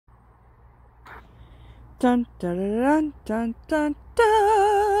Dun dun dun dun dun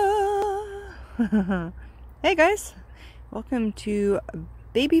dun. Hey guys, welcome to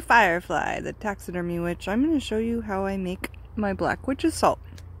Baby Firefly, the taxidermy witch. I'm going to show you how I make my black witch's salt.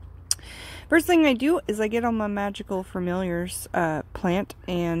 First thing I do is I get all my magical familiars, plant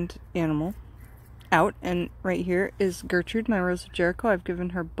and animal, out, and right here is Gertrude, my Rose of Jericho. I've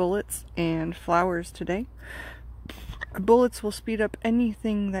given her bullets and flowers today. Bullets will speed up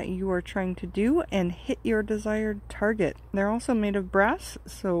anything that you are trying to do and hit your desired target. They're also made of brass,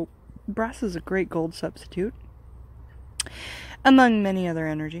 so brass is a great gold substitute, among many other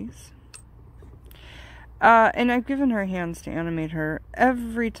energies. And I've given her hands to animate her.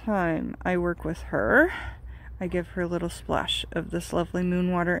 Every time I work with her, I give her a little splash of this lovely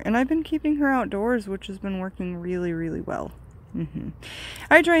moon water, and I've been keeping her outdoors, which has been working really, really well.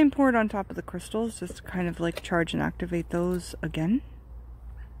 I try and pour it on top of the crystals just to kind of like charge and activate those again.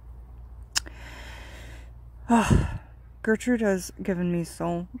 Gertrude has given me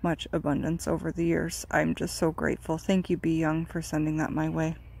so much abundance over the years. I'm just so grateful. Thank you, Be Young, for sending that my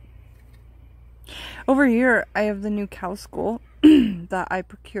way. Over here, I have the new cow skull that I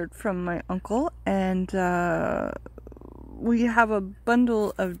procured from my uncle, and we have a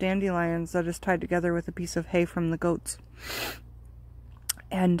bundle of dandelions that is tied together with a piece of hay from the goats.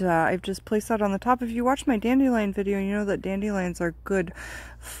 And I've just placed that on the top. If you watch my dandelion video, you know that dandelions are good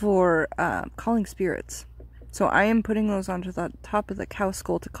for calling spirits. So I am putting those onto the top of the cow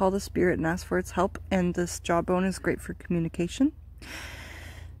skull to call the spirit and ask for its help. And this jawbone is great for communication.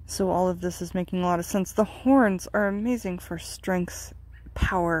 So all of this is making a lot of sense. The horns are amazing for strength,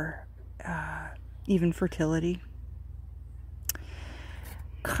 power, even fertility.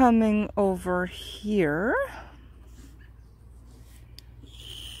 Coming over here,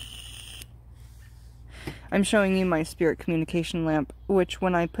 I'm showing you my spirit communication lamp, which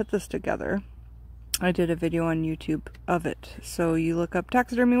when I put this together, I did a video on YouTube of it. So you look up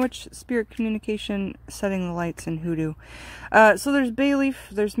taxidermy witch, spirit communication, setting the lights, and hoodoo. So there's bay leaf,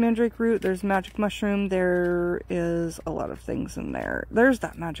 there's mandrake root, there's magic mushroom, there is a lot of things in there. There's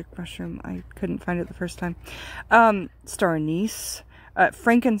that magic mushroom, I couldn't find it the first time. Star anise,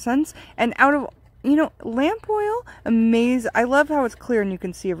 frankincense, and out of, you know, lamp oil, amazing. I love how it's clear and you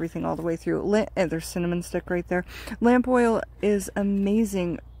can see everything all the way through. And there's cinnamon stick right there. Lamp oil is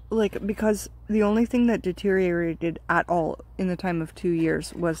amazing, like, because the only thing that deteriorated at all in the time of 2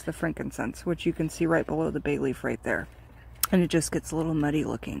 years was the frankincense, which you can see right below the bay leaf right there. And it just gets a little muddy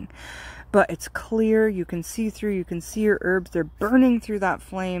looking. But it's clear, you can see through, you can see your herbs, they're burning through that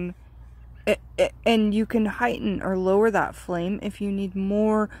flame. And you can heighten or lower that flame if you need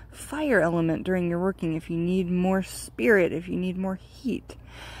more fire element during your working, if you need more spirit, if you need more heat.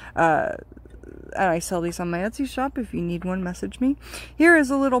 And I sell these on my Etsy shop. If you need one, message me. Here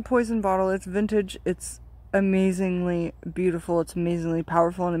is a little poison bottle. It's vintage. It's amazingly beautiful. It's amazingly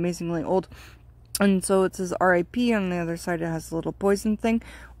powerful and amazingly old. And so it says RIP. On the other side, it has a little poison thing.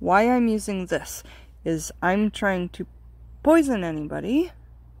 Why I'm using this is I'm trying to poison anybody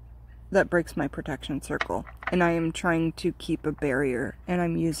that breaks my protection circle, and I am trying to keep a barrier, and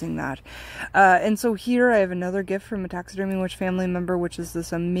I'm using that. And so here I have another gift from a taxidermy witch family member, which is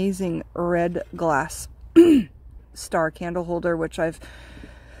this amazing red glass star candle holder, which I've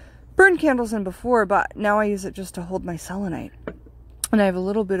burned candles in before, but now I use it just to hold my selenite. And I have a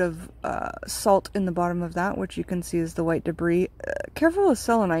little bit of salt in the bottom of that, which you can see is the white debris. Careful with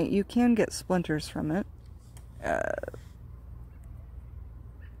selenite, you can get splinters from it.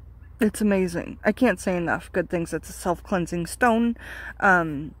 It's amazing. I can't say enough good things. It's a self-cleansing stone.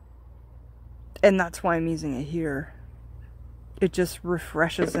 And that's why I'm using it here. It just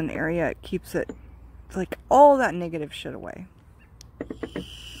refreshes an area. It keeps it, like, all that negative shit away.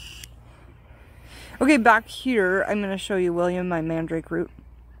 Okay, back here, I'm going to show you William, my mandrake root.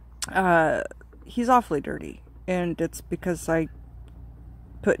 He's awfully dirty. And it's because I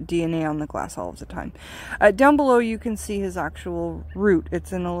put DNA on the glass all of the time. Down below you can see his actual root.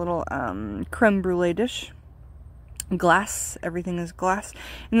 It's in a little creme brulee dish. Glass. Everything is glass.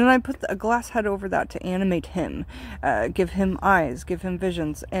 And then I put a glass head over that to animate him. Give him eyes. Give him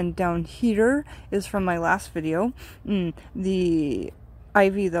visions. And down here is from my last video. The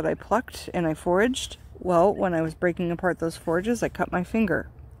ivy that I plucked and I foraged. Well, when I was breaking apart those forages, I cut my finger.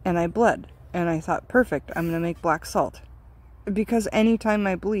 And I bled. And I thought, perfect, I'm going to make black salt. Because anytime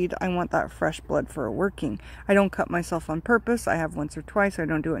I bleed, I want that fresh blood for a working. I don't cut myself on purpose. I have once or twice. I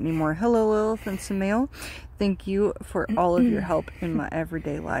don't do it anymore. Hello, Lilith and Samael. Thank you for all of your help in my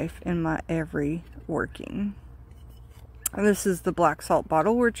everyday life, in my every working. This is the black salt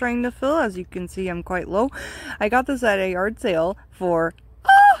bottle we're trying to fill. As you can see, I'm quite low. I got this at a yard sale for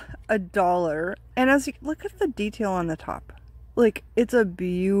 $1. And as you look at the detail on the top, like, it's a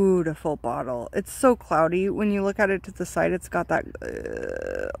beautiful bottle. It's so cloudy. When you look at it to the side, it's got that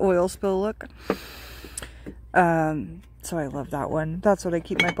oil spill look. So I love that one. That's what I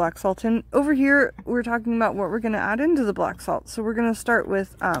keep my black salt in. Over here, we're talking about what we're going to add into the black salt. So we're going to start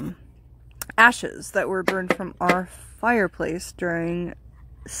with ashes that were burned from our fireplace during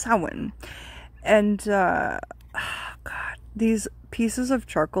Samhain. And, oh God, these pieces of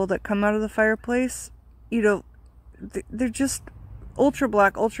charcoal that come out of the fireplace, you know, they're just ultra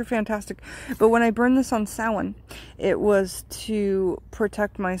black, ultra fantastic. But when I burned this on Samhain, it was to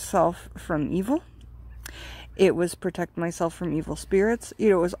protect myself from evil. It was protect myself from evil spirits. You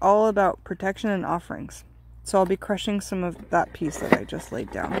know, it was all about protection and offerings. So I'll be crushing some of that piece that I just laid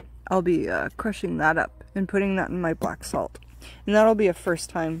down. I'll be crushing that up and putting that in my black salt. And that'll be a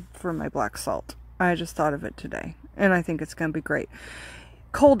first time for my black salt. I just thought of it today. And I think it's going to be great.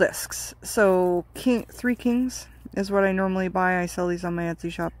 Coal discs. So 3 Kings is what I normally buy. I sell these on my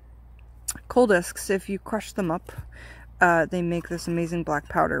Etsy shop. Coal discs, if you crush them up, they make this amazing black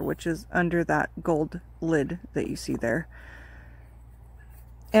powder, which is under that gold lid that you see there.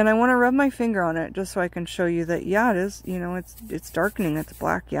 And I want to rub my finger on it just so I can show you that, yeah, it is, you know, it's darkening, it's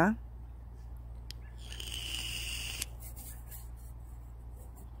black, yeah.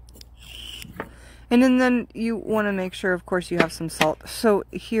 And then you want to make sure, of course, you have some salt. So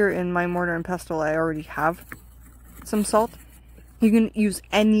here in my mortar and pestle, I already have some salt. You can use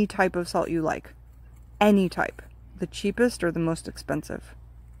any type of salt you like. Any type. The cheapest or the most expensive.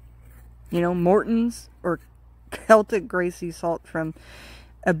 You know, Morton's or Celtic Grey Sea salt from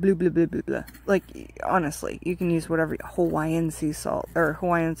a blah blah blah blah blah. Like, honestly, you can use whatever. Hawaiian sea salt or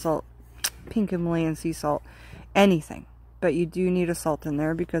Hawaiian salt, pink Himalayan sea salt, anything. But you do need a salt in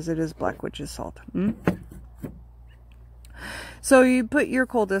there because it is black witch's salt. So you put your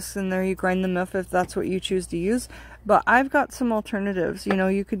coal discs in there, you grind them up if that's what you choose to use. But I've got some alternatives. You know,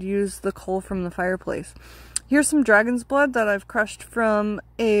 you could use the coal from the fireplace. Here's some dragon's blood that I've crushed from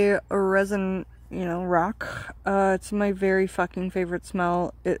a resin, you know, rock. It's my very fucking favorite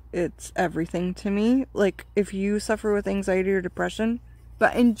smell. It's everything to me. Like, if you suffer with anxiety or depression.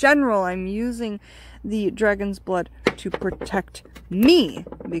 But in general, I'm using the dragon's blood to protect me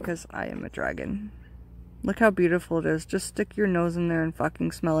because I am a dragon. Look how beautiful it is. Just stick your nose in there and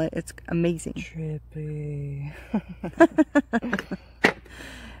fucking smell it. It's amazing. Trippy.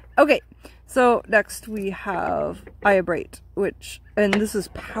 Okay, so next we have iobite, and this is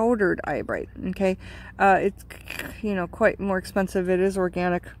powdered iobite, okay? It's, you know, quite more expensive. It is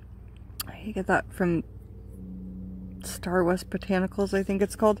organic. You get that from Star West Botanicals, I think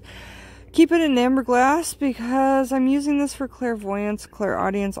it's called. Keep it in amber glass because I'm using this for clairvoyance,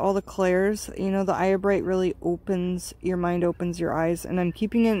 clairaudience, all the clairs. You know, the iobite really opens your mind, opens your eyes, and I'm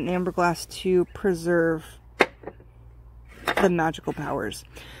keeping it in amber glass to preserve the magical powers.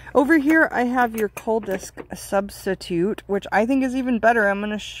 Over here, I have your coal disc substitute, which I think is even better. I'm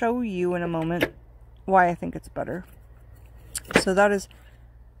going to show you in a moment why I think it's better. So that is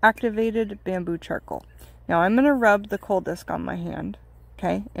activated bamboo charcoal. Now I'm going to rub the coal disc on my hand,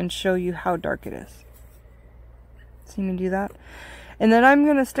 okay, and show you how dark it is. See me do that? And then I'm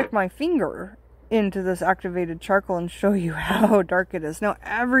going to stick my finger into this activated charcoal and show you how dark it is. Now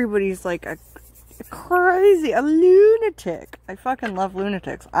everybody's like a lunatic. I fucking love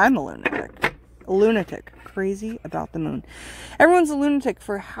lunatics. I'm a lunatic. A lunatic. Crazy about the moon. Everyone's a lunatic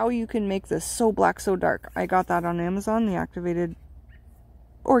for how you can make this so black, so dark. I got that on Amazon, the activated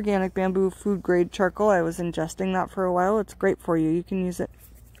organic bamboo food grade charcoal. I was ingesting that for a while. It's great for you. You can use it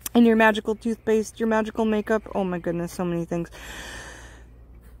in your magical toothpaste, your magical makeup. Oh my goodness, so many things.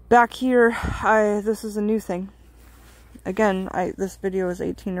 Back here, this is a new thing. Again, this video is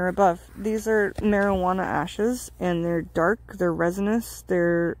 18 or above. These are marijuana ashes, and they're dark, they're resinous,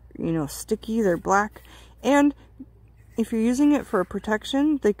 they're, you know, sticky, they're black. And if you're using it for a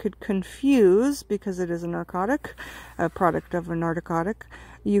protection, they could confuse, because it is a narcotic, a product of a narcotic,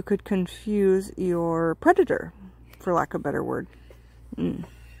 you could confuse your predator, for lack of a better word.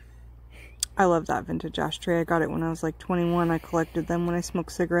 I love that vintage ashtray. I got it when I was like 21. I collected them when I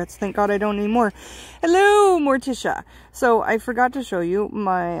smoked cigarettes. Thank God I don't need more. Hello, Morticia. So I forgot to show you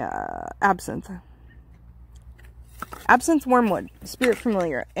my absinthe. Absinthe wormwood, spirit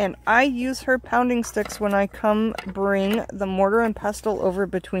familiar. And I use her pounding sticks when I come bring the mortar and pestle over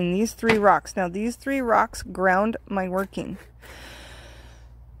between these 3 rocks. Now these 3 rocks ground my working.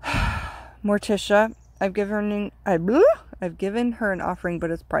 Morticia, I've given her an offering,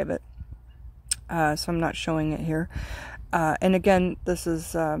 but it's private. So I'm not showing it here. And again, this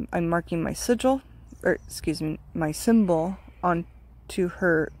is, I'm marking my sigil, or excuse me, my symbol on to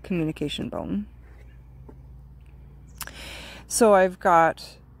her communication bone. So I've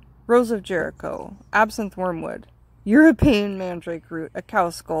got Rose of Jericho, Absinthe Wormwood, European Mandrake Root, a Cow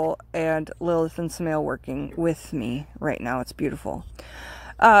Skull, and Lilith and Samael working with me right now. It's beautiful.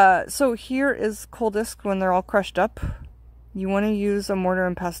 So here is coal disc when they're all crushed up. You want to use a mortar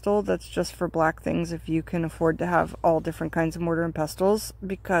and pestle that's just for black things if you can afford to have all different kinds of mortar and pestles,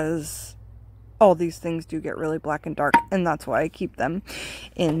 because all these things do get really black and dark, and that's why I keep them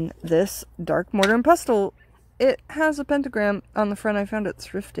in this dark mortar and pestle. It has a pentagram on the front. I found it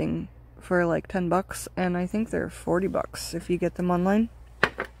thrifting for like 10 bucks, and I think they're 40 bucks if you get them online.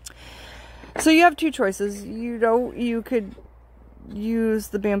 So you have two choices. You know, you could use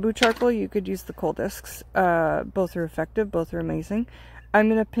the bamboo charcoal, you could use the coal discs. Both are effective, both are amazing. I'm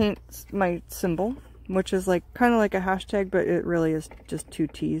going to paint my symbol, which is like kind of like a hashtag, but it really is just two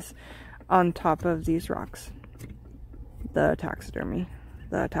T's on top of these rocks. The taxidermy,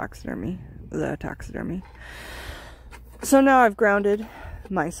 the taxidermy, the taxidermy. So now I've grounded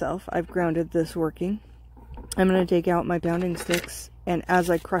myself. I've grounded this working. I'm going to take out my pounding sticks, and as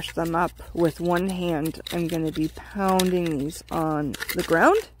I crush them up with one hand, I'm going to be pounding these on the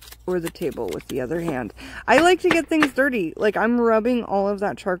ground or the table with the other hand. I like to get things dirty. Like, I'm rubbing all of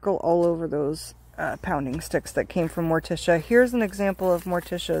that charcoal all over those pounding sticks that came from Morticia. Here's an example of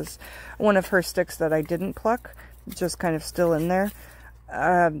Morticia's, one of her sticks that I didn't pluck. It's just kind of still in there.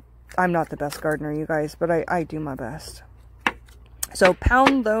 I'm not the best gardener, you guys, but I do my best. So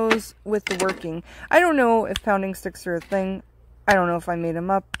pound those with the working. I don't know if pounding sticks are a thing. I don't know if I made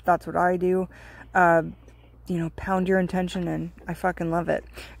them up. That's what I do. You know, pound your intention in. I fucking love it.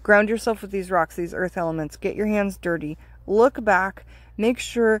 Ground yourself with these rocks, these earth elements. Get your hands dirty. Look back. Make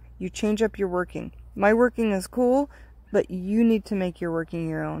sure you change up your working. My working is cool, but you need to make your working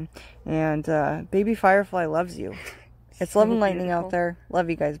your own. And Baby Firefly loves you. It's love and lightning out there. Love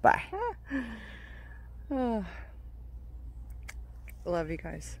you guys. Bye. Love you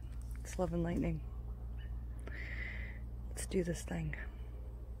guys. It's love and lightning. Let's do this thing.